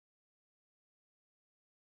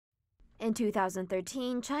In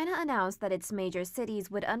 2013, China announced that its major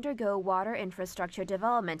cities would undergo water infrastructure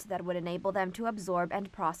development that would enable them to absorb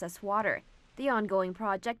and process water. The ongoing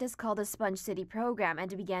project is called the Sponge City Program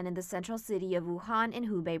and began in the central city of Wuhan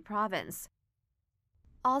in Hubei province.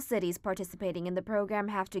 All cities participating in the program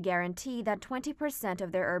have to guarantee that 20%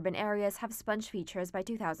 of their urban areas have sponge features by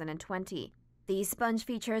 2020. These sponge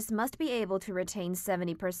features must be able to retain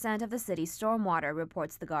 70% of the city's stormwater,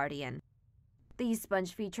 reports The Guardian. These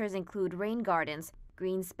sponge features include rain gardens,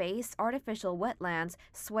 green space, artificial wetlands,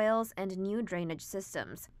 swales, and new drainage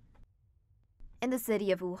systems. In the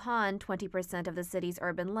city of Wuhan, 20% of the city's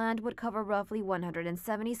urban land would cover roughly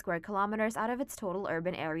 170 square kilometers out of its total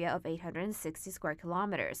urban area of 860 square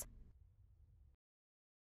kilometers.